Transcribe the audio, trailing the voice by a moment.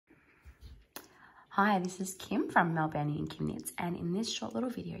Hi, this is Kim from Melbourne Kim Knits, and in this short little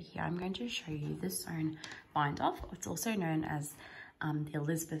video here, I'm going to show you the Sewn bind off. It's also known as the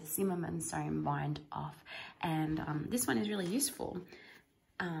Elizabeth Zimmerman Sewn bind off, and this one is really useful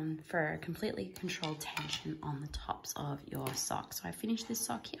for a completely controlled tension on the tops of your sock. So I finished this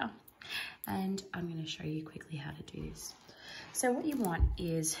sock here, and I'm going to show you quickly how to do this. So what you want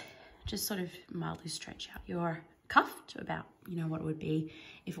is just sort of mildly stretch out your cuff to about, what it would be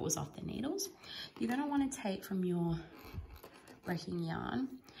if it was off the needles. You're going to want to take from your working yarn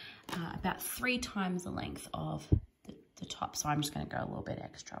about 3 times the length of the top. So I'm just going to go a little bit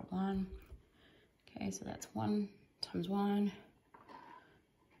extra. 1, okay, so that's 1 times 1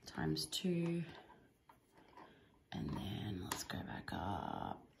 times 2, and then let's go back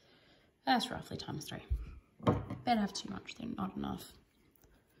up. That's roughly times 3. Better have too much than not enough.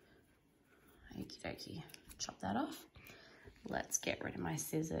 Okie dokie. Chop that off. Let's get rid of my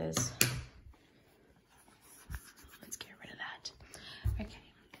scissors. Let's get rid of that. Okay.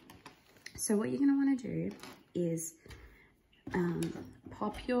 So what you're going to want to do is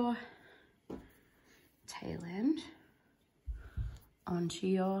pop your tail end onto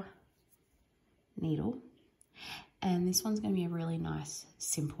your needle, and this one's going to be a really nice,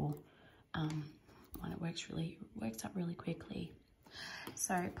 simple one. It works up really quickly.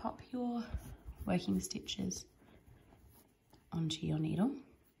 So pop your working stitches onto your needle,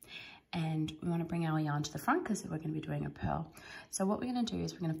 and we want to bring our yarn to the front because we're going to be doing a purl. So what we're going to do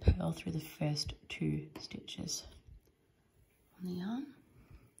is we're going to purl through the first 2 stitches on the yarn,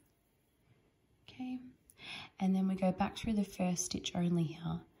 okay, and then we go back through the first stitch only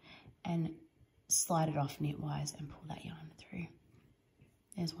here and slide it off knitwise and pull that yarn through.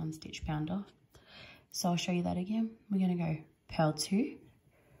 There's 1 stitch bound off. So I'll show you that again. We're going to go purl 2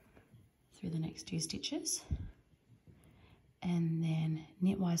 through the next 2 stitches, and then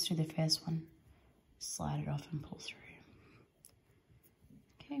knitwise through the first one, slide it off and pull through.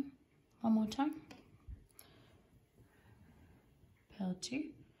 Okay, one more time. Purl 2,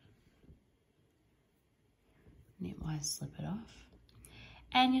 knitwise slip it off,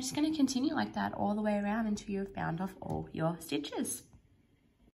 and you're just going to continue like that all the way around until you've bound off all your stitches.